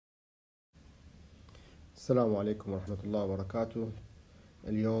السلام عليكم ورحمة الله وبركاته.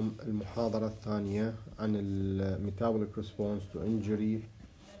 اليوم المحاضرة الثانية عن ال Metabolic Response to Injury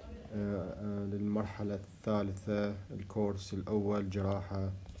للمرحلة الثالثة الكورس الأول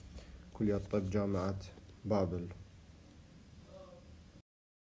جراحة كلية الطب جامعة بابل.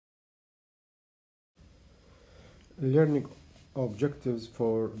 Learning objectives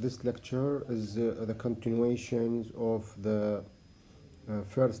for this lecture is the continuations of the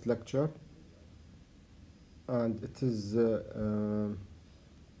first lecture, and it is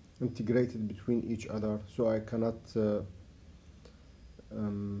integrated between each other, so I cannot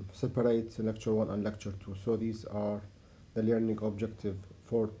separate lecture 1 and lecture 2. So these are the learning objective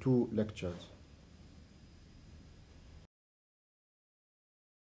for 2 lectures.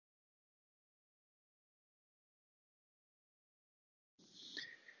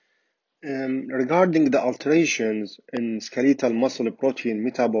 Regarding the alterations in skeletal muscle protein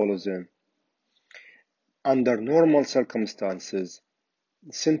metabolism, under normal circumstances,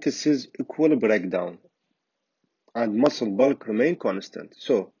 synthesis equal breakdown and muscle bulk remain constant.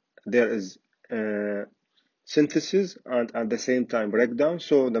 So there is synthesis and at the same time breakdown,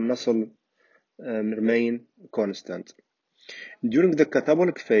 so the muscle remain constant. During the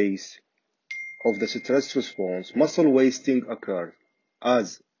catabolic phase of the stress response, muscle wasting occurs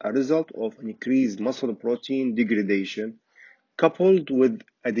as a result of increased muscle protein degradation coupled with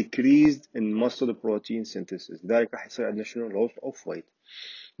a decrease in muscle protein synthesis. ذلك راح يصير عندنا شنو loss of weight.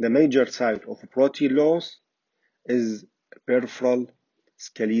 The major site of protein loss is peripheral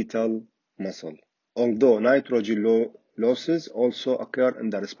skeletal muscle. Although nitrogen losses also occur in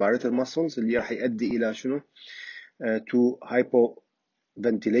the respiratory muscles اللي راح يؤدي إلى شنو to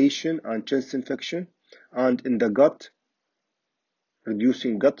hypoventilation and chest infection, and in the gut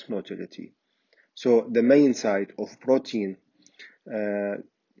reducing gut motility. So the main site of protein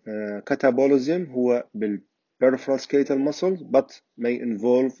catabolism هو بالperipheral skeletal muscles, but may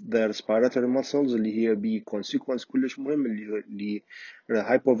involve the respiratory muscles اللي هي ب consequence كلش مهم اللي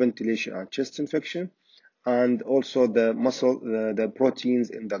hypoventilation and chest infection, and also the muscle the proteins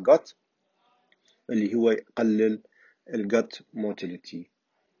in the gut اللي هو يقلل gut motility.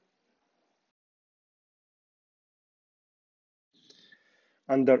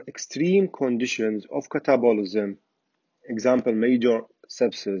 Under extreme conditions of catabolism, example major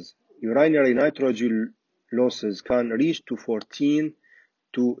sepsis, urinary nitrogen losses can reach to 14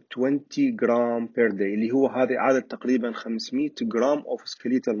 to 20 gram per day اللي هو هذه عدد تقريبا 500 جرام of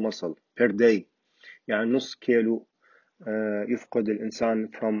skeletal muscle per day، يعني نص كيلو يفقد الإنسان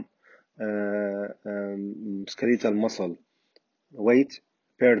from skeletal muscle weight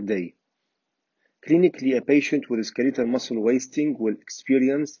per day. Clinically, a patient with skeletal muscle wasting will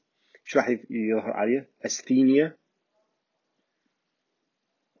experience ايش راح يظهر عليه asthenia,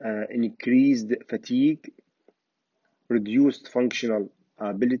 increased fatigue, reduced functional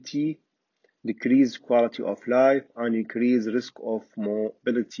ability, decreased quality of life, and increased risk of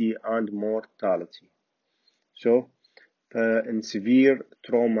morbidity and mortality. So, in severe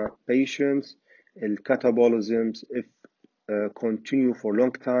trauma patients, catabolisms, if continue for a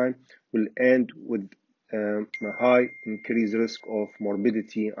long time, will end with a high increased risk of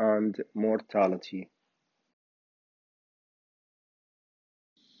morbidity and mortality.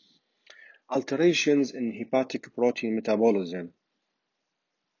 Alterations in hepatic protein metabolism.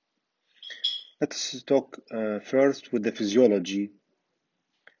 Let's talk first with the physiology.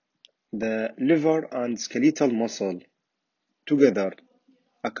 The liver and skeletal muscle together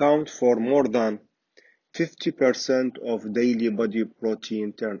account for more than 50% of daily body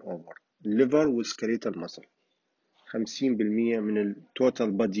protein turnover. Liver with skeletal muscle 50% من ال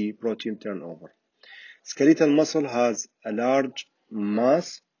total body protein turnover. Skeletal muscle has a large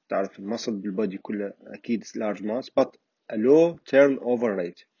mass، تعرف المسل بالبودي كله أكيد large mass, but a low turnover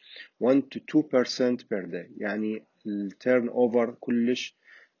rate 1 to 2% per day، يعني ال turnover كلش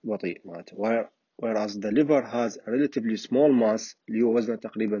بطيء مالته. Whereas the liver has a relatively small mass اللي هو وزنه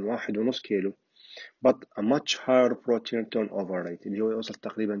تقريبا 1.5 كيلو، but a much higher protein turnover rate اللي هو يوصل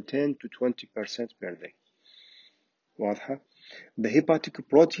تقريبا 10 to 20% per day. واضحة؟ The hepatic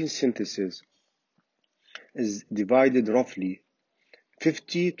protein synthesis is divided roughly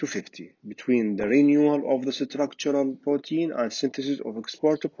 50 to 50 between the renewal of the structural protein and synthesis of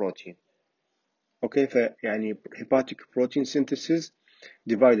export protein. Okay, فيعني hepatic protein synthesis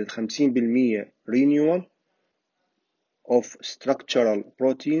divided 50% renewal of structural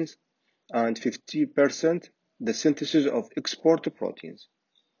proteins and 50% the synthesis of export proteins.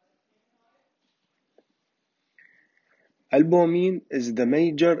 Albumin is the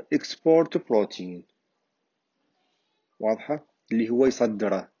major export protein. واضحة؟ اللي هو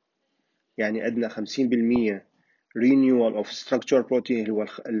يصدره. يعني عندنا 50% renewal of structure protein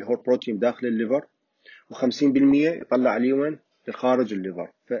اللي هو البروتين داخل الليفر، و50% يطلع عليه وين؟ لخارج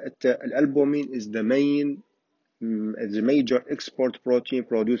الليفر. فانت الالبومين is the major export protein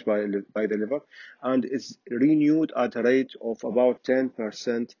produced by the liver and is renewed at a rate of about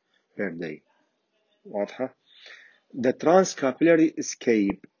 10% per day. واضحة؟ The transcapillary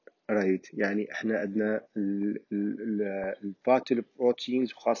escape rate، يعني احنا عندنا الفات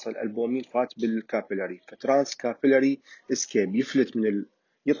البروتينز وخاصة الالبومين فات بالكابيلاري، فترانسكابيلاري escape يفلت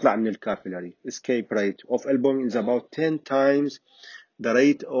يطلع من الكابيلاري. escape rate of albumin is about 10 times the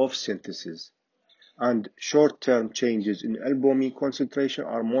rate of synthesis, and short-term changes in albumin concentration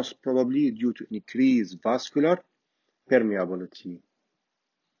are most probably due to increased vascular permeability.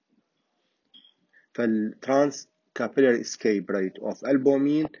 فالtrans capillary escape rate of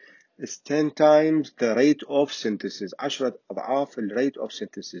albumin is 10 times the rate of synthesis، 10 أضعاف rate of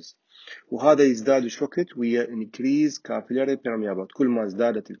synthesis. وهذا يزداد شو وقت ويا increase capillary permeability. كل ما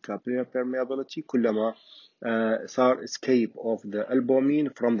ازدادت capillary permeability كلما صار escape of the albumin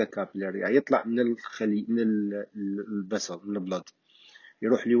from the capillary، يعني يطلع من الخلي من البصل من البلد،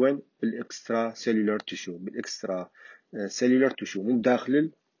 يروح لوين؟ بالاكسترا سيلولار تشو، بالاكسترا سيلولار تشو من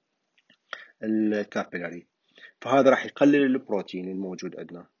داخل الكابيلاري. فهذا راح يقلل البروتين الموجود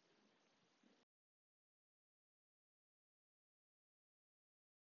عندنا.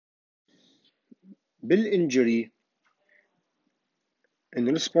 بالانجري in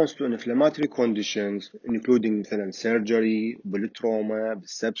response to inflammatory conditions including مثلا surgery، بالتروما،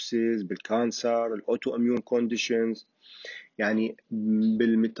 بالسبسيس، بالكانسر، الاوتو conditions، يعني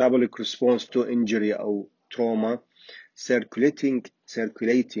بالmetabolic response to injury أو trauma،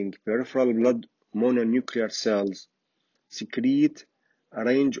 circulating peripheral blood mononuclear cells secrete a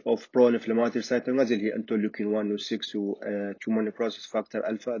range of pro-inflammatory cytokines اللي هي interleukin 1 و 6 و tumor necrosis factor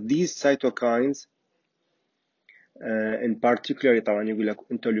alpha. These cytokines in particular طبعا يقول لك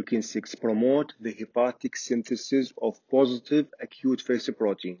interleukin 6 promote the hepatic synthesis of positive acute phase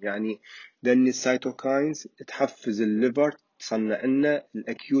protein، يعني لأن السيتوكاينز تحفز الليفر تصنع لنا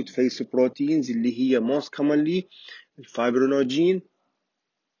الاكيوت phase proteins اللي هي most commonly الفايبرينوجين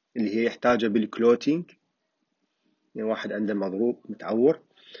اللي هي يحتاجها بالكلوتينج، يعني واحد عنده مضروب متعور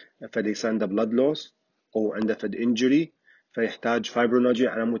فد يصير عنده blood loss أو عنده فد injury فيحتاج فايبرينوجين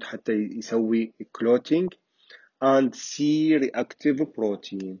على مود حتى يسوي clotting and C-reactive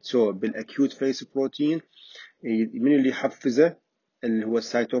protein. So بالacute phase protein من اللي يحفزه؟ اللي هو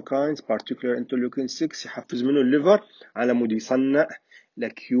السيتوكاينز particular interleukin 6 يحفز منه الليفر على مود يصنع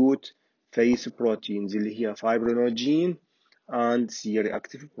l'acute phase proteins اللي هي fibrinogen and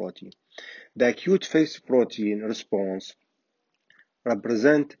C-reactive protein. The acute phase protein response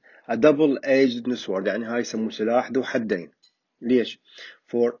represent a double-edged sword، يعني هاي يسموه سلاح ذو حدين. ليش؟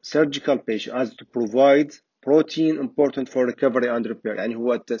 For surgical patient as to provide protein important for recovery and repair، يعني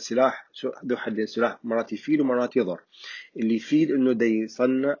هو سلاح ذو حدين، سلاح مرات يفيد ومرات يضر. اللي يفيد انه دا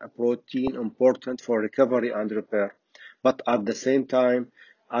يصنع protein important for recovery and repair but at the same time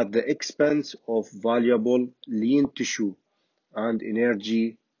at the expense of valuable lean tissue and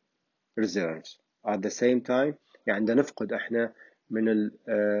energy reserves. At the same time يعني دا نفقد احنا من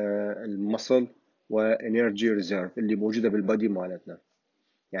المصل وانرجي ريزيرف اللي موجوده بالبادي مالتنا،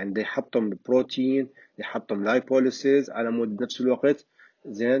 يعني دا يحطم البروتين، يحطم لايبوليسيز على مود بنفس الوقت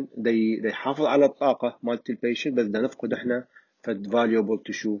زين دا يحافظ على الطاقه مالت البيشنت، بس دا نفقد احنا فد valuable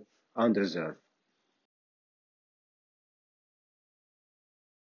tissue and reserve.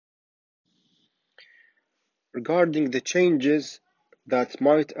 Regarding the changes that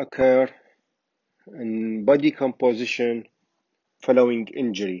might occur in body composition following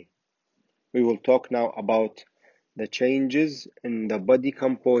injury, we will talk now about the changes in the body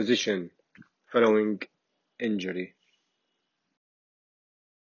composition following injury.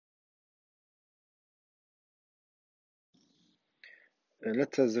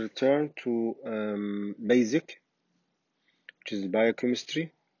 Let us return to basic, which is biochemistry.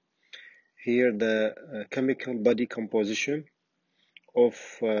 Here the chemical body composition of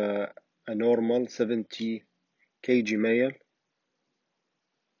a normal 70 kg male.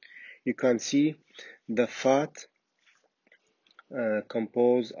 You can see the fat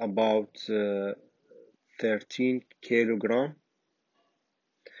compose about 13 kilogram.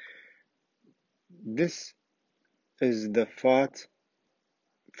 This is the fat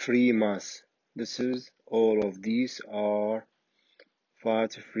free mass. This is all of these are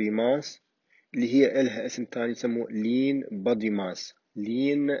fat free mass اللي هي إلها اسم تاني يسموه lean body mass.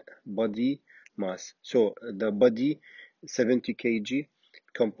 lean body mass. So the body 70 kg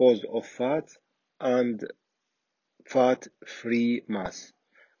composed of fat and fat free mass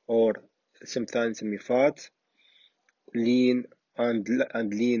or اسم ثاني نسميه fat, lean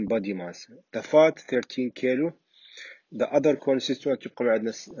and lean body mass. The fat 13 كيلو. The other constituent يبقى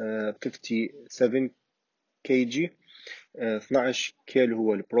عندنا 57 kg. 12 كيلو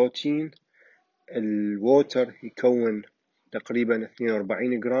هو البروتين. الووتر يكون تقريبا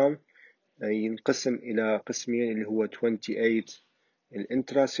 42 جرام، ينقسم إلى قسمين اللي هو 28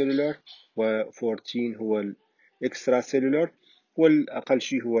 الانتراسيلولر و14 هو الاكسترا سيلولر، والأقل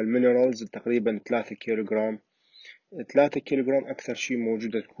شيء هو المينرالز تقريبا 3 كيلو جرام. 3 كيلو جرام أكثر شيء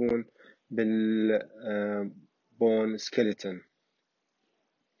موجودة تكون بالبون skeleton.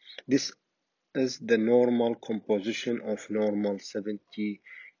 This is the normal composition of normal 70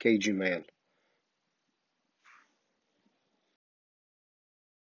 kg male.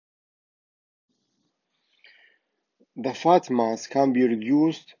 The fat mass can be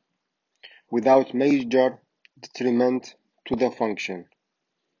reduced without major detriment to the function.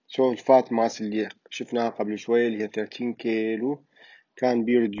 So الفات mass اللي شفناها قبل شوية اللي هي 13 كيلو can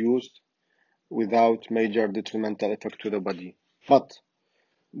be reduced without major detrimental effect to the body. But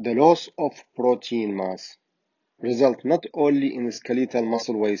the loss of protein mass result not only in skeletal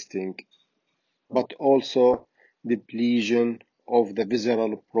muscle wasting but also depletion of the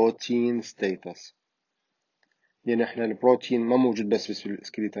visceral protein status. يعني احنا البروتين ما موجود بس في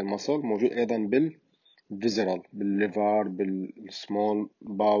السكيليتال ماسل، موجود ايضا بالفيزرال، بالليفر، بالسمول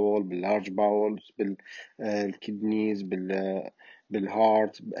باول، باللارج باولز، بالكدنيز،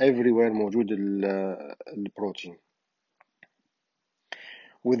 بالهارت، everywhere موجود البروتين.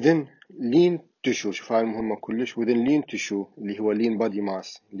 within lean tissue، شوف هاي مهمة كلش، within lean tissue اللي هو lean body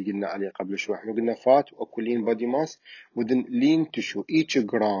mass اللي قلنا عليه قبل شوي، احنا قلنا fat واكو lean body mass. within lean tissue each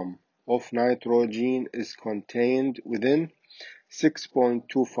gram of nitrogen is contained within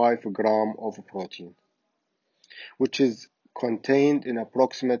 6.25 gram of protein, which is contained in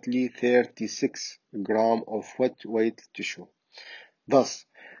approximately 36 gram of wet weight tissue. Thus,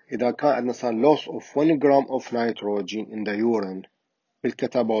 إذا كان عندنا صار loss of 1 gram of nitrogen in the urine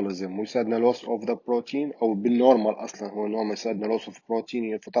بالكتابوليزم ويساعدنا loss of the protein، أو بالنورمال أصلا هو نورمال يساعدنا loss of protein،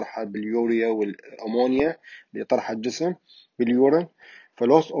 يعني طرحها باليوريا والأمونيا اللي طرحها الجسم باليورين. ف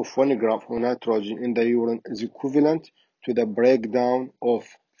loss of 1 gram of nitrogen in the urine is equivalent to the breakdown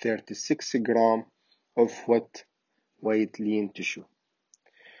of 36 gram of wet weight lean tissue.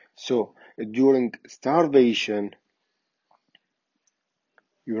 So during starvation,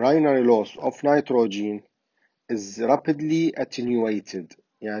 urinary loss of nitrogen is rapidly attenuated.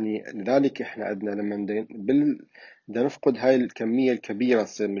 يعني لذلك احنا عندنا لما بدنا نفقد هاي الكمية الكبيرة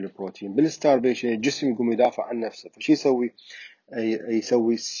تصير من البروتين بالستارفيشن، الجسم يقوم يدافع عن نفسه، فشي يسوي؟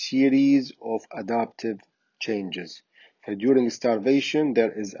 يسوي series of adaptive changes. ف during starvation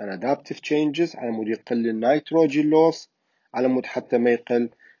there is an adaptive changes على مود يقل النيتروجين لوس، على مود حتى ما يقل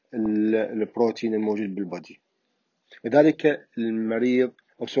البروتين الموجود بالبودي. لذلك المريض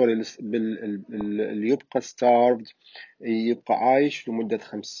أو سوري اللي يبقى starved يبقى عايش لمدة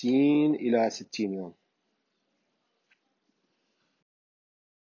 50 إلى 60 يوم.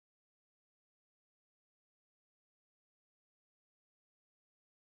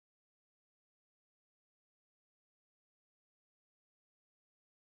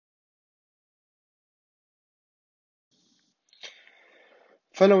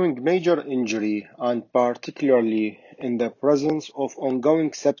 Following major injury and particularly in the presence of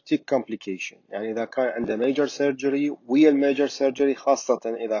ongoing septic complication، يعني إذا كان عنده major surgery ويا major surgery، خاصة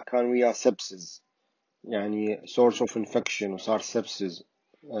إذا كان ويا sepsis، يعني source of infection وصار sepsis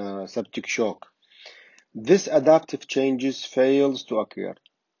septic shock، this adaptive changes fails to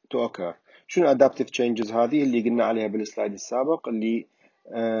occur. شنو adaptive changes هذه اللي قلنا عليها بالسلايد السابق، اللي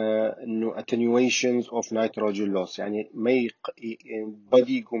انه attenuations of nitrogen loss، يعني ما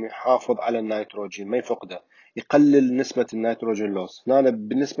بدي يقوم يحافظ على النيتروجين ما يفقده، يقلل نسبة النيتروجين لوس. هنا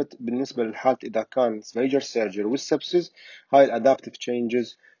بالنسبة للحالة إذا كان major surgery والسبسس، هاي adaptive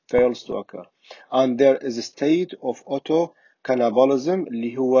changes fails to occur and there is a state of auto-cannibalism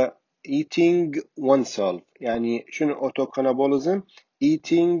اللي هو eating oneself. يعني شنو auto cannibalism؟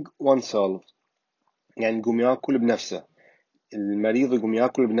 eating oneself يعني يقوم ياكل بنفسه، المريض يقوم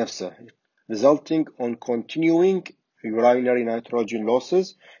ياكل بنفسه resulting on continuing urinary nitrogen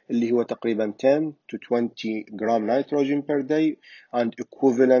losses اللي هو تقريبا 10 to 20 gram nitrogen per day and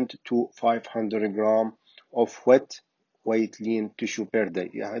equivalent to 500 gram of wet weight lean tissue per day.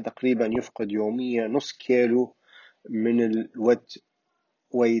 يعني تقريبا يفقد يوميا نص كيلو من الوت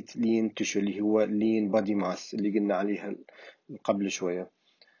weight lean tissue اللي هو lean body mass اللي قلنا عليها قبل شوية.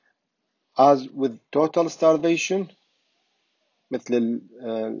 As with total starvation، مثل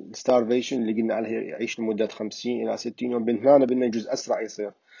الستارفيشن اللي قلنا عليها يعيش لمدة 50 إلى 60 يوم، هنا بدنا جزء أسرع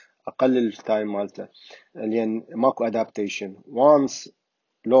يصير. أقل التايم مالته لأن ماكو adaptation. Once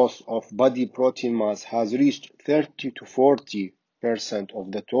loss of body protein mass has reached 30 to 40%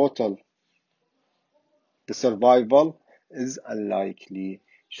 of the total, the survival is unlikely.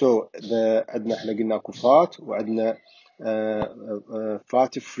 So عندنا احنا قلنا كفات وعندنا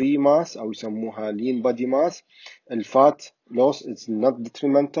fat free mass أو يسموها lean body mass. الفات loss is not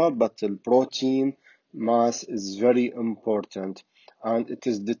detrimental, but the protein mass is very important, and it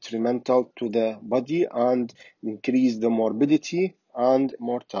is detrimental to the body and increase the morbidity and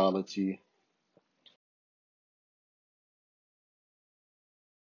mortality.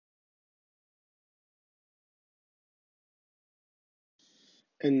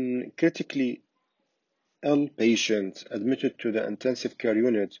 In critically ill patients admitted to the intensive care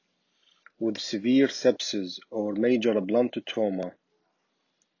unit with severe sepsis or major blunt trauma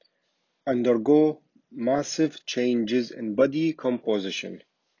undergo massive changes in body composition.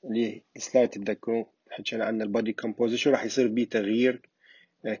 اللي السلايد تتذكروا حكينا عن البادي composition راح يصير بيه تغيير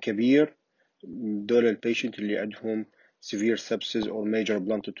كبير دول البيشنت اللي عندهم severe sepsis or major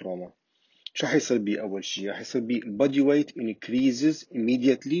blunt trauma. شو راح يصير بيه؟ أول شيء راح يصير بيه body weight increases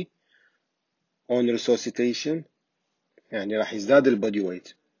immediately on resuscitation، يعني راح يزداد البادي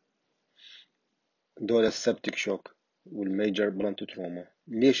ويت دول السبتيك شوك والميجر بلانت تروما.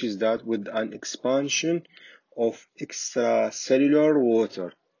 ليش يزداد؟ with an expansion of extracellular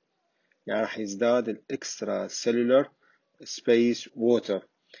water، يعني راح يزداد الاكسترا cellular space water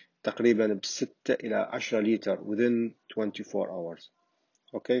تقريبا بستة إلى 10 لتر within 24 hours.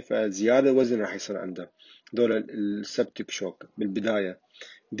 اوكي، فزيادة وزن راح يصير عنده دول السبتيك شوك بالبداية.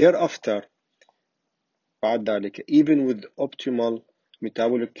 thereafter بعد ذلك even with optimal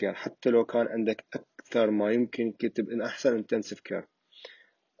metabolic care، حتى لو كان عندك أكثر ما يمكن كتب إن أحسن intensive care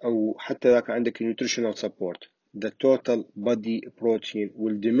أو حتى إذا كان عندك nutritional support، the total body protein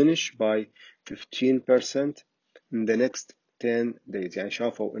will diminish by 15% in the next 10 days. يعني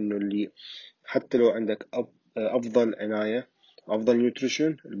شافوا إنه اللي حتى لو عندك أفضل عناية أفضل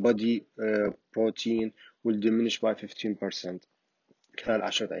nutrition البادي protein will diminish by 15% خلال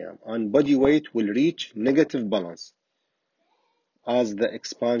 10 أيام. and body weight will reach negative balance as the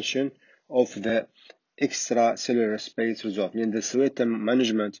expansion of the extracellular space resolve. يعني إذا سويت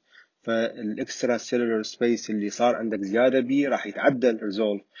management فالاكسترا سيلولر سبيس اللي صار عندك زياده بيه راح يتعدل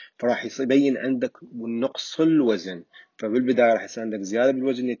ريزولف، فراح يبين عندك نقص الوزن. فبالبدايه راح يصير عندك زياده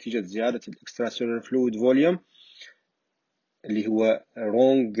بالوزن نتيجه زياده الاكسترا سيلولر فلويد فوليوم اللي هو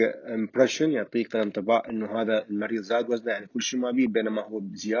wrong impression، يعطيك انطباع انه هذا المريض زاد وزنه يعني كل شيء ما بيه، بينما هو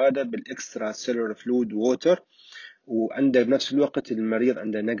زياده بالاكسترا سيلولر فلويد ووتر، وعنده بنفس الوقت المريض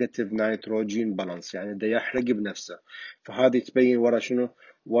عنده نيجاتيف نيتروجين بالانس، يعني بده يحرق بنفسه. فهذه تبين ورا شنو؟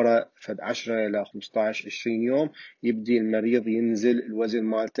 ورا فد 10 الى 15 20 يوم يبدي المريض ينزل الوزن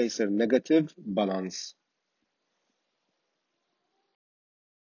مالته يصير نيجاتيف بالانس.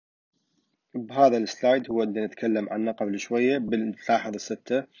 بهذا السلايد هو اللي نتكلم عنه قبل شوية. بنلاحظ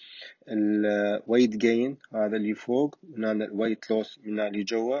الستة الويت جين هذا اللي فوق، هنا الويت لوس من اللي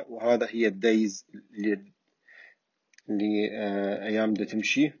جوا، وهذا هي الدايز اللي أيام دا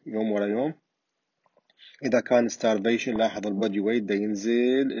تمشي يوم ورا يوم. إذا كان starvation لاحظ البودي ويت دا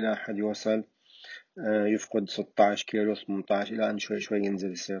ينزل إلى حد يوصل يفقد 16 كيلو 18 إلى أن شوي شوي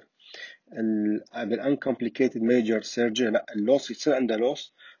ينزل يصير. بالuncomplicated major surgery لا اللوس يصير عنده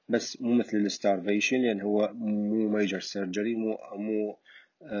لوس بس مو مثل الستارفيشن، لأن هو مو major surgery، مو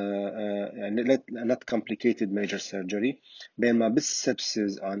يعني not complicated major surgery. بينما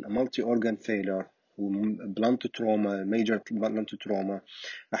بالسبسز and multi organ failure وبلانت تروما major blunt trauma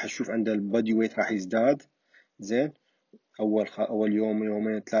راح تشوف عنده البودي ويت راح يزداد زين اول يوم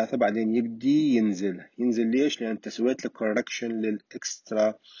يومين ثلاثه، بعدين يبدي ينزل ليش؟ لان انت سويت له كوركشن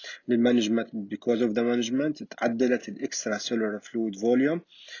للاكسترا للمانجمنت because of the management تعدلت الاكسترا سيلولار فلويد فوليوم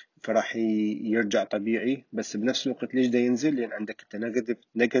فراح يرجع طبيعي. بس بنفس الوقت ليش دا ينزل؟ لان عندك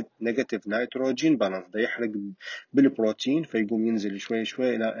نيجاتيف نيتروجين بالانس، دا يحرق بالبروتين فيقوم ينزل شوي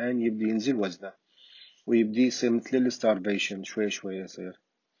شوي الى ان يبدي ينزل وزنه ويبدي يصير مثل الستارفيشن شوي شوي يصير.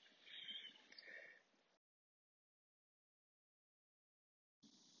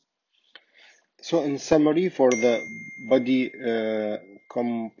 So in summary for the body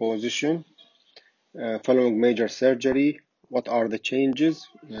composition following major surgery, what are the changes?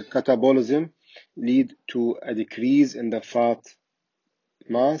 Catabolism lead to a decrease in the fat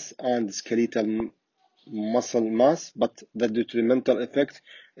mass and skeletal muscle mass, but the detrimental effect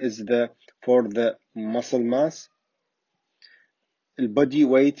is for the muscle mass. The body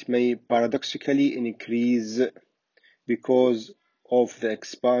weight may paradoxically increase because of the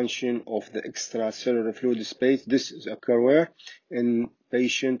expansion of the extracellular fluid space. This is occur where? In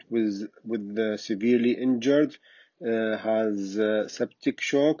patient with severely injured, has septic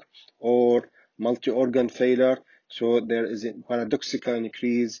shock or multi-organ failure. So there is a paradoxical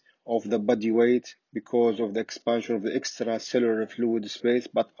increase of the body weight because of the expansion of the extracellular fluid space,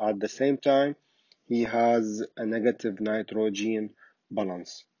 but at the same time, he has a negative nitrogen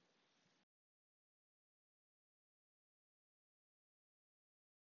balance.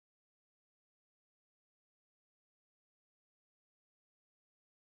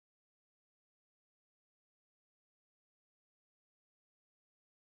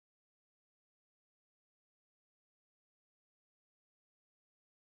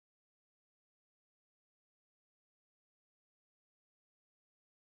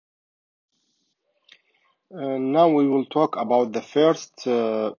 Now we will talk about the first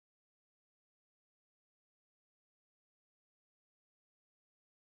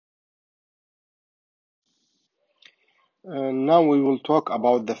now we will talk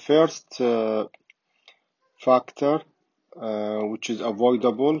about the first factor which is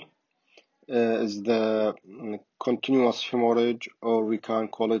avoidable, is the continuous hemorrhage, or we can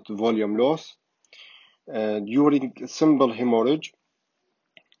call it volume loss. During simple hemorrhage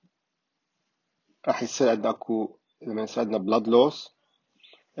راح يصير عندنا اكو لما يصير عندنا blood loss.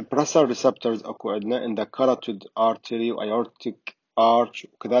 pressure receptors اكو عندنا in the carotid artery و aortic arch،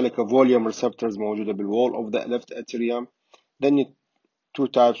 وكذلك volume receptors موجودة بالwall of the left atrium. Then two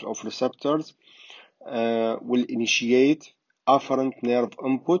types of receptors will initiate afferent nerve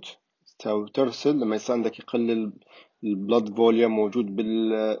input. ترسل لما يصير عندك يقل blood volume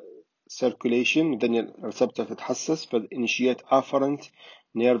موجود circulation، then الريسبتور تتحسس initiate afferent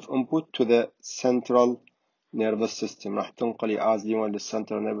nerve input to the central nervous system، راح تنقل يعازلي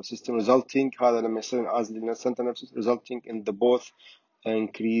للcentral nervous system resulting، هذا لما يصير يعازلي للcentral nervous system resulting in the both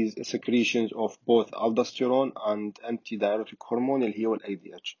increase secretions of both aldosterone and antidiuretic hormone اللي هو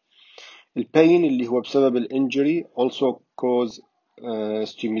ADH. البين اللي هو بسبب الانجري also cause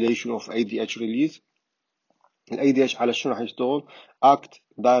stimulation of ADH release. ال ADH على شنو راح يشتغل؟ act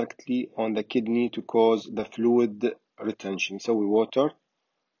directly on the kidney to cause the fluid retention، يسوي water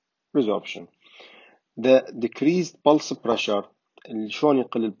resorption. The decreased pulse pressure، شلون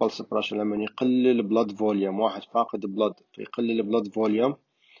يقل البلس بريشر؟ لما يقل البلد فوليوم، واحد فاقد بلد فيقل البلد فوليوم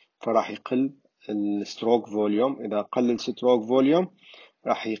فراح يقل الستروك فوليوم، اذا قل الستروك فوليوم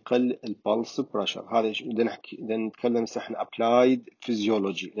راح يقل البلس بريشر. هذا بدنا نحكي، بدنا نتكلم احنا applied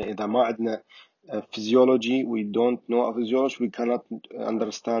physiology. يعني اذا ما عندنا physiology we don't know a physiology we cannot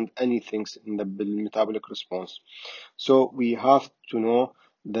understand anything in the metabolic response. So we have to know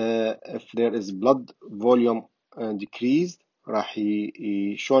if there is blood volume decreased راح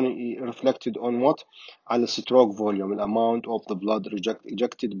شلون reflected on what؟ على stroke volume، the amount of the blood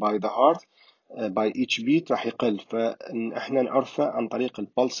ejected by the heart by each beat راح يقل. فاحنا نعرفه عن طريق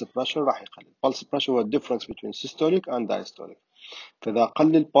البلس بريشر راح يقل. البلس بريشر هو difference between systolic and diastolic. فاذا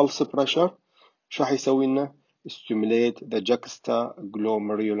قل البلس بريشر شو راح يسوي لنا؟ stimulate the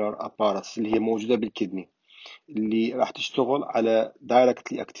juxtaglomerular apparatus اللي هي موجودة بالكدني، اللي راح تشتغل على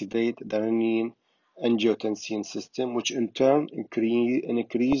directly activate the renin angiotensin system which in turn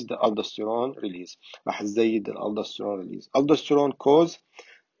increase the aldosterone release. راح تزيد الالدوستيرون release. aldosterone cause،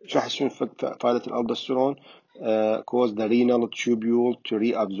 شو راح يكون فائدة الالدوستيرون؟ cause the renal tubule to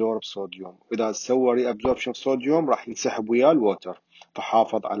reabsorb sodium. إذا سوى reabsorption sodium راح ينسحب وياه الووتر،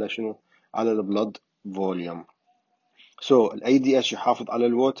 فحافظ على شنو؟ على البلد فوليوم. So ال ADH يحافظ على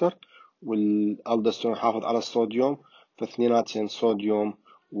الووتر والالدوستيرون يحافظ على الصوديوم، فاثنيناتهم صوديوم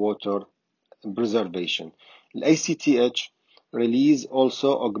ووتر preservation. ال ACTH release also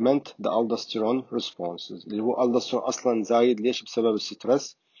augment the aldosterone responses، اللي هو aldosterone أصلا زايد. ليش؟ بسبب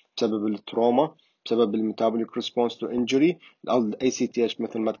السترس، بسبب التروما، بسبب الميتابوليك ريسبونس تو انجري. ال ACTH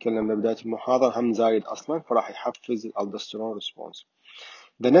مثل ما تكلمنا بداية المحاضرة هم زايد أصلا، فراح يحفز الالدوستيرون ريسبونس.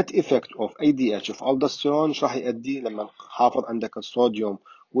 The net effect of ADH of aldosterone راح يؤدي لما حافظ عندك الصوديوم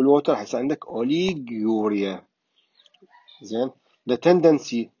والووتر راح يصير عندك oliguria. زين. The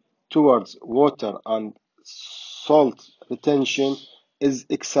tendency towards water and salt retention is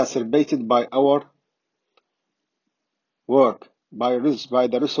exacerbated by our work by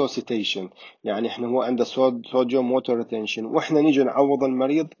the resuscitation. يعني احنا هو عنده sodium water retention واحنا نيجي نعوض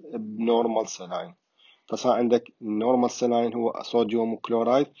المريض بنورمال saline، فصار عندك normal saline هو صوديوم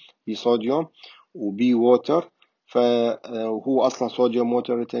وكلورايد، بصوديوم وبووتر، فهو اصلا صوديوم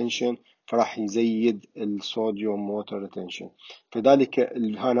ووتر ريتنشن، فراح يزيد الصوديوم ووتر ريتنشن. فذلك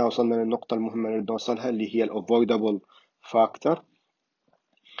هنا وصلنا للنقطة المهمة اللي نوصلها اللي هي الافويدبل فاكتور،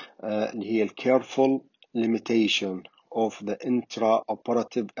 اللي هي careful limitation of the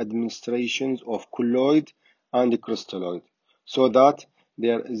intraoperative administrations of colloid and crystalloid so that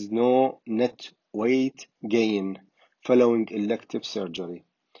there is no net weight gain following elective surgery.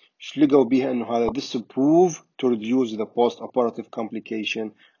 ايش لقوا بيها انه هذا this prove to reduce the post-operative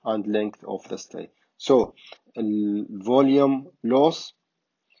complication and length of the stay. So volume loss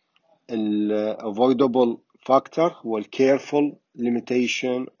avoidable factor هو careful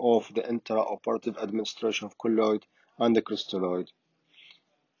limitation of the intraoperative administration of colloid and the crystalloid.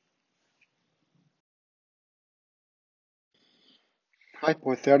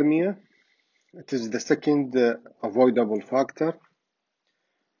 Hypothermia, it is the second avoidable factor.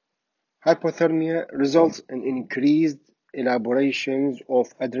 Hypothermia results in increased elaborations of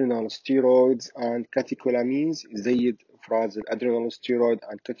adrenal steroids and catecholamines زي افراز الادرينال steroid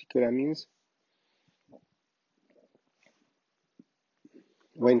and catecholamines.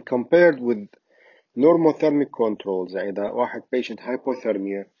 When compared with normothermic controls إذا واحد patient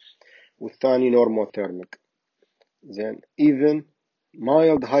hypothermia والثاني normothermic, then even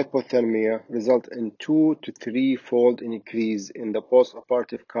mild hypothermia result in 2 to 3-fold increase in the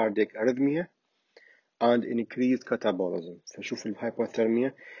postoperative cardiac arrhythmia and increased catabolism. فشوف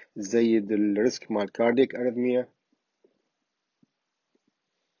الهايبوثيرميا زيد الريسك مع cardiac arrhythmia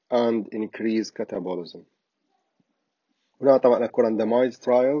and increased catabolism. هنا طبعا randomized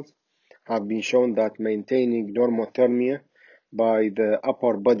trials have been shown that maintaining normothermia by the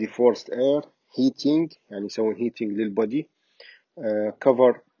upper body forced air heating يعني يسوون heating للبody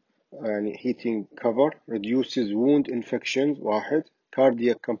cover يعني heating cover reduces wound infections واحد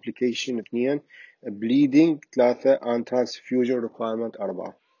cardiac complication اثنين bleeding ثلاثة and transfusion requirement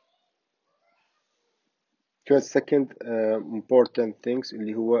أربعة. First second important things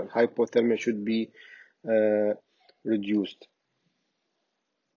اللي هو hypothermia should be reduced.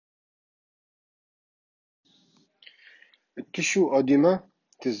 Tissue edema,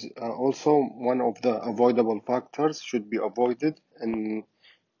 it is also one of the avoidable factors, should be avoided and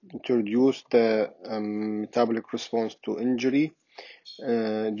to reduce the metabolic response to injury.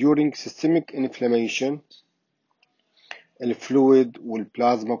 During systemic inflammation, الفلويد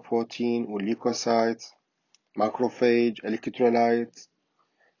والبلازما بروتين والليكوسايتس macrophage electrolytes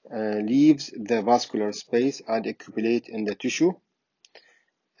leaves the vascular space and accumulate in the tissue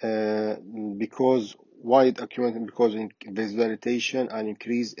because wide accumulation because in vasodilatation and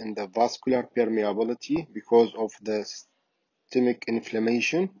increase in the vascular permeability because of the systemic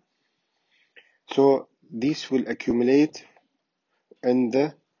inflammation. So this will accumulate in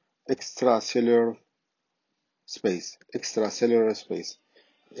the extracellular space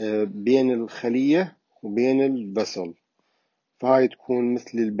بين الخلية وبين الفصل فهاي تكون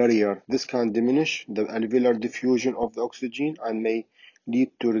مثل البارير. This can diminish the alveolar diffusion of the oxygen and may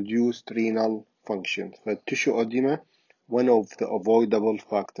lead to reduced renal function. Tissue edema, one of the avoidable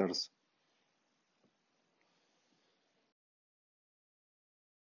factors.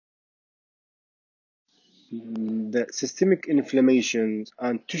 The systemic inflammations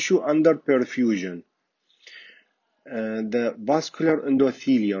and tissue under perfusion. The vascular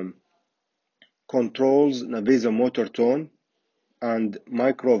endothelium controls the vasomotor tone and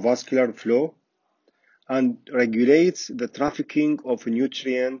microvascular flow and regulates the trafficking of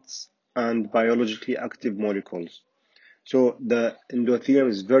nutrients and biologically active molecules. So the endothelium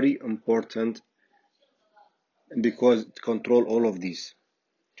is very important because it controls all of these.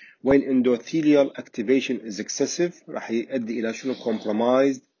 When endothelial activation is excessive راح يؤدي إلى شنو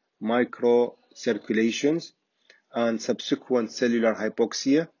compromised microcirculations and subsequent cellular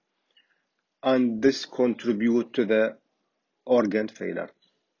hypoxia, and this contribute to the organ failure.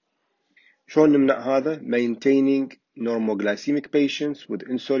 شلون نمنع هذا؟ Maintaining normoglycemic patients with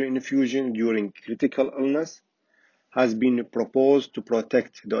insulin infusion during critical illness has been proposed to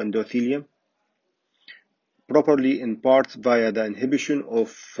protect the endothelium properly in part via the inhibition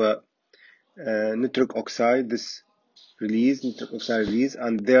of nitric oxide release,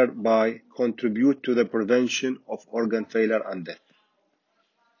 and thereby contribute to the prevention of organ failure and death.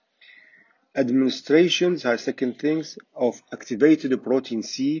 Administrations are second things of activated protein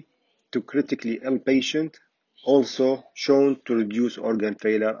C to critically ill patient also shown to reduce organ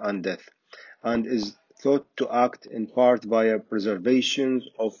failure and death, and is thought to act in part via preservation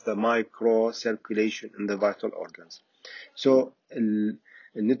of the microcirculation in the vital organs. So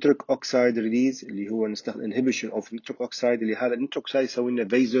النيتريك اوكسايد ريليز اللي هو نستخدم inhibition of nitric oxide اللي هذا النيتريك اوكسايد يسوي لنا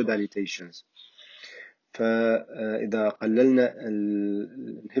vasodilatations. فإذا قللنا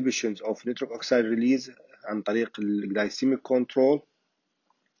inhibitions of nitric oxide release عن طريق glycemic control.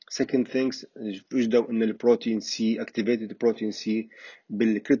 Second things وجدوا ان البروتين سي activated protein C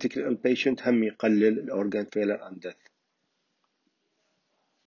بالcritical ill patient هم يقلل الأورجان failure and death.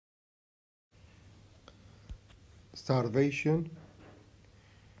 Starvation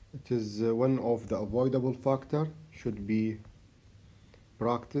It is one of the avoidable factor should be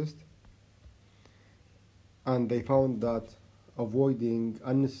practiced, and they found that avoiding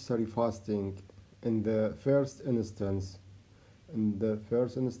unnecessary fasting in the first instance,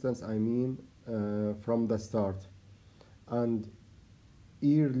 I mean from the start, and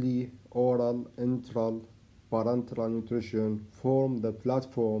early oral, enteral, parenteral nutrition form the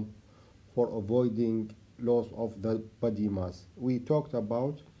platform for avoiding loss of the body mass. We talked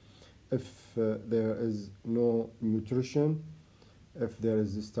about if there is no nutrition, if there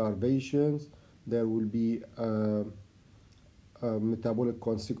is starvation, there will be metabolic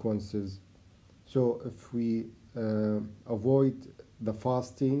consequences. So if we avoid the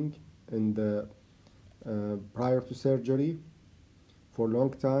fasting in the prior to surgery for a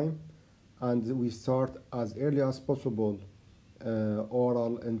long time, and we start as early as possible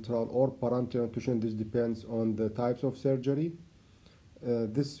oral, enteral, or parenteral nutrition. This depends on the types of surgery.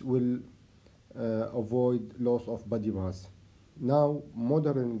 This will avoid loss of body mass. Now,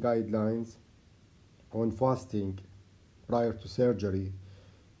 modern guidelines on fasting prior to surgery,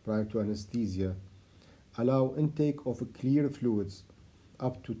 prior to anesthesia, allow intake of clear fluids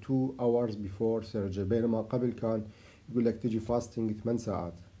up to 2 hours before surgery. بينما قبل كان يقول لك تجي فاستنج 8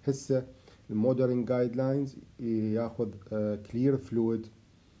 ساعات. هسه المودرن جايدلاينز ياخذ clear fluid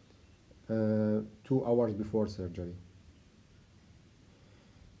 2 hours before surgery.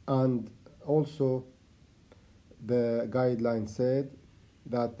 And also the guideline said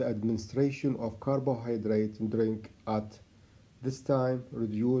that the administration of carbohydrate drink at this time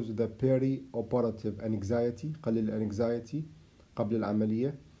reduce the peri-operative anxiety, قلل الانكزايتي قبل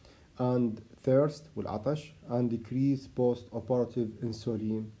العملية, and thirst والعطش, and decrease post-operative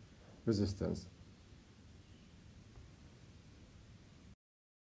insulin resistance.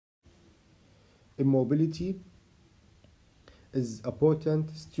 Immobility is a potent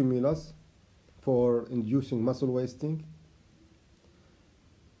stimulus for inducing muscle wasting,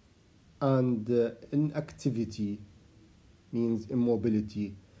 and inactivity means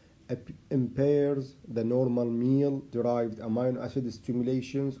immobility impairs the normal meal derived amino acid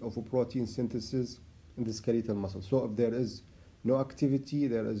stimulations of protein synthesis in the skeletal muscle. So if there is no activity,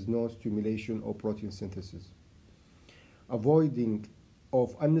 there is no stimulation of protein synthesis. Avoiding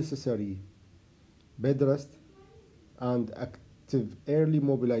of unnecessary bed rest and active early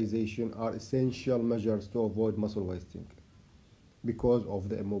mobilization are essential measures to avoid muscle wasting because of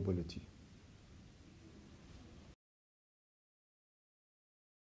the immobility.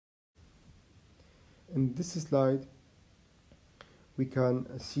 In this slide, we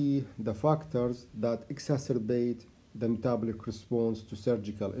can see the factors that exacerbate the metabolic response to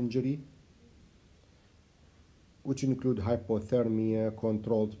surgical injury, which include hypothermia,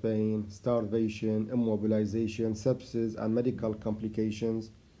 controlled pain, starvation, immobilization, sepsis, and medical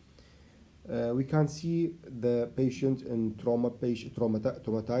complications. We can see the patient in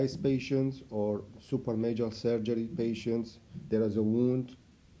traumatized patients or supermajor surgery patients. There is a wound,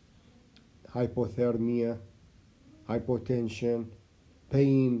 hypothermia, hypotension,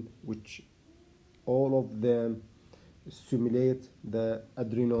 pain, which all of them stimulate the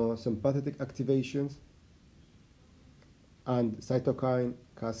adrenosympathetic activations, and cytokine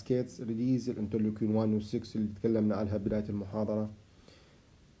cascades release الانترلوكين 1 و 6 اللي تكلمنا عنها بداية المحاضرة.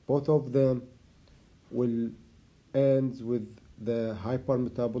 Both of them will end with the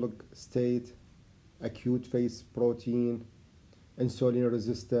hypermetabolic state, acute phase protein, insulin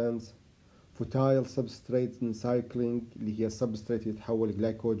resistance, futile substrate cycling اللي هي substrate يتحول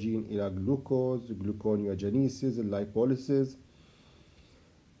glycogen إلى glucose, gluconeogenesis, lipolysis,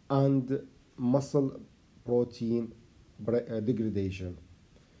 and muscle protein degradation.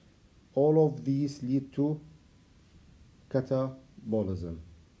 All of these lead to catabolism.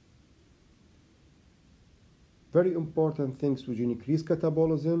 Very important things which increase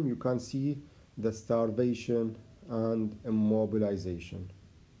catabolism, you can see the starvation and immobilization.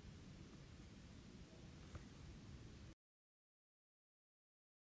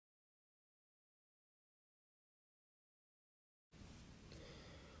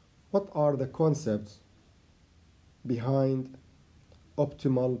 What are the concepts behind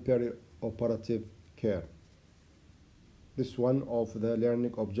optimal perioperative care? This is one of the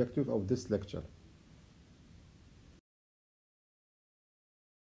learning objectives of this lecture.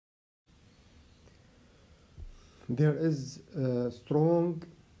 There is a strong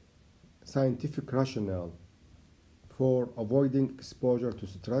scientific rationale for avoiding exposure to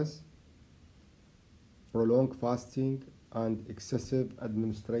stress, prolonged fasting, and excessive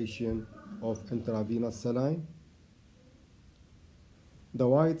administration of intravenous saline. The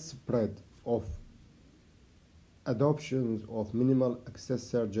widespread of adoptions of minimal access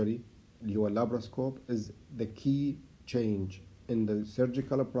surgery اللي هو laparoscope is the key change in the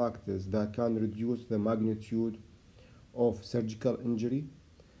surgical practice that can reduce the magnitude of surgical injury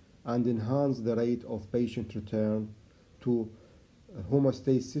and enhance the rate of patient return to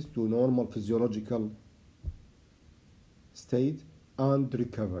homeostasis, to normal physiological state and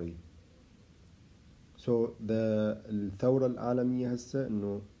recovery. So الثورة العالمية هسه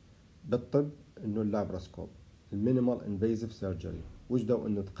إنه بالطب إنه اللابراسكوب المينيمال invasive surgery وجدوا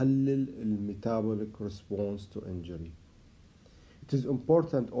إنه تقلل metabolic response to injury. It is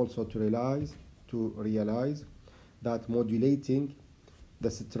important also to realize that modulating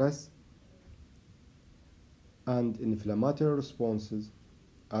the stress and inflammatory responses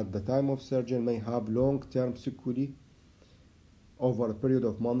at the time of surgery may have long-term sequelae over a period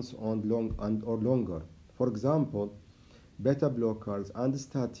of months or longer. For example, beta blockers and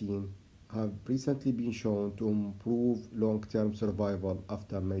statin have recently been shown to improve long-term survival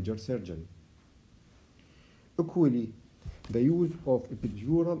after major surgery. Equally, the use of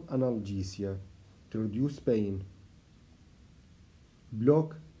epidural analgesia to reduce pain,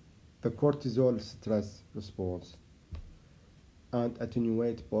 block the cortisol stress response, and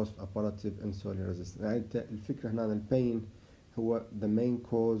attenuate post-operative insulin resistance. يعني الفكرة هنا البين هو the main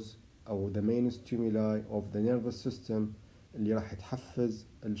cause أو the main stimuli of the nervous system اللي راح تحفز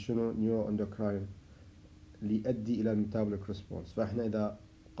الشنو neuroendocrine اللي يؤدي إلى metabolic response. فإحنا إذا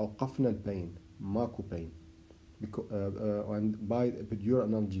وقفنا البين ماكو بين and by epidural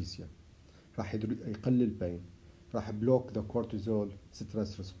analgesia راح يقلل البين راح block the cortisol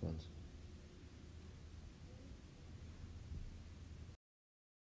stress response.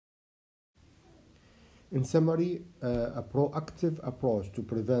 In summary, a proactive approach to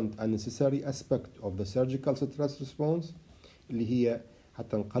prevent unnecessary aspect of the surgical stress response اللي هي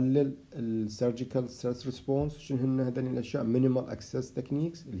حتى نقلل surgical stress response. شنو هن هذين الأشياء؟ minimal access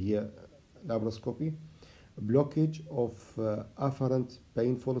techniques اللي هي laparoscopy, blockage of afferent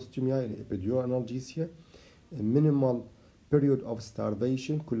painful stimuli اللي epidural analgesia, minimal period of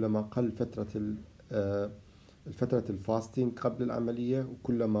starvation كلما قل فترة الفاستينج قبل العملية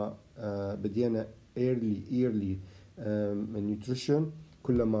وكلما بدينا early nutrition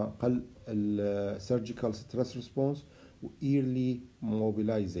كلما قل surgical stress response و early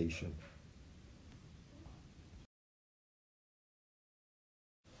mobilization.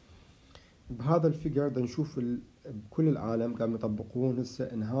 بهذا الفيجر بدنا نشوف بكل العالم قاعد يطبقون هسه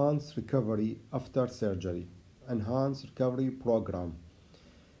enhanced recovery after surgery, enhanced recovery program.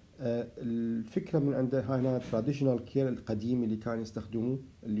 الفكرة من عنده هاي هنا traditional care القديم اللي كانوا يستخدموه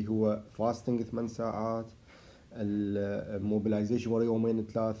اللي هو fasting 8 ساعات، الموبيلايزيشن ورا يومين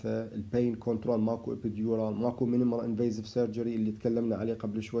ثلاثة، البين كنترول، ماكو ابيديورال، ماكو مينيمال انفيزيف سيرجري اللي تكلمنا عليه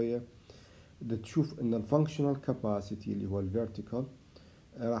قبل شوية. بدك تشوف ان الفانكشنال كاباسيتي اللي هو الفيرتيكال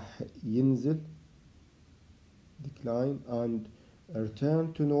راح ينزل decline and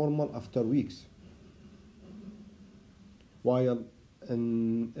return to normal after weeks, while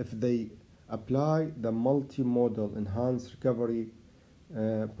if they apply the multimodal enhanced recovery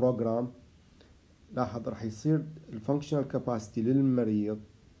program لاحظ راح يصير الفانكشنال كاباسيتي للمريض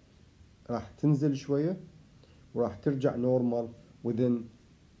راح تنزل شوية وراح ترجع نورمال within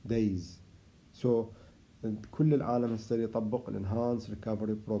days. So كل العالم هسه يطبق الانهانس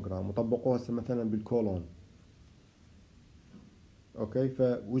ريكفري بروجرام وطبقوها هسه مثلا بالكولون. اوكي،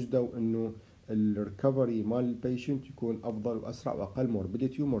 فوجدوا انه الريكفري مال البيشنت يكون افضل واسرع واقل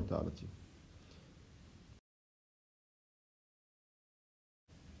موربيديتي ومورتاليتي.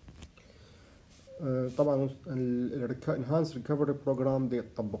 طبعا الانهانس ريكفري بروجرام دي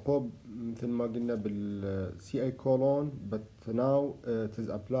طبقوه مثل ما قلنا بالسي اي كولون but now it is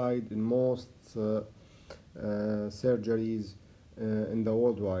applied in most surgeries in the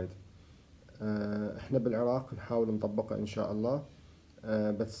worldwide. احنا بالعراق نحاول نطبقه ان شاء الله،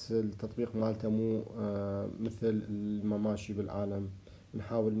 بس التطبيق مالته مو مثل ما ماشي بالعالم،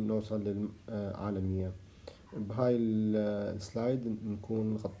 نحاول نوصل للعالمية. بهاي السلايد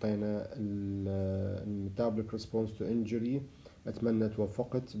نكون غطينا الميتابوليك ريسبونس تو انجري. اتمنى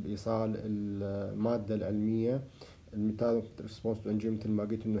توفقت بايصال المادة العلمية. الميتابوليك ريسبونس تو انجري مثل ما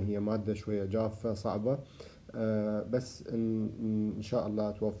قلت انه هي مادة شوية جافة صعبة، بس ان شاء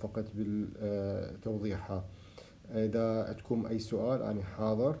الله توفقت بتوضيحها. اذا عندكم اي سؤال انا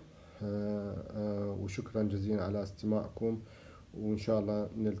حاضر، وشكرا جزيلا على استماعكم، وان شاء الله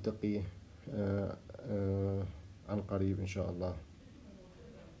نلتقي عن قريب إن شاء الله.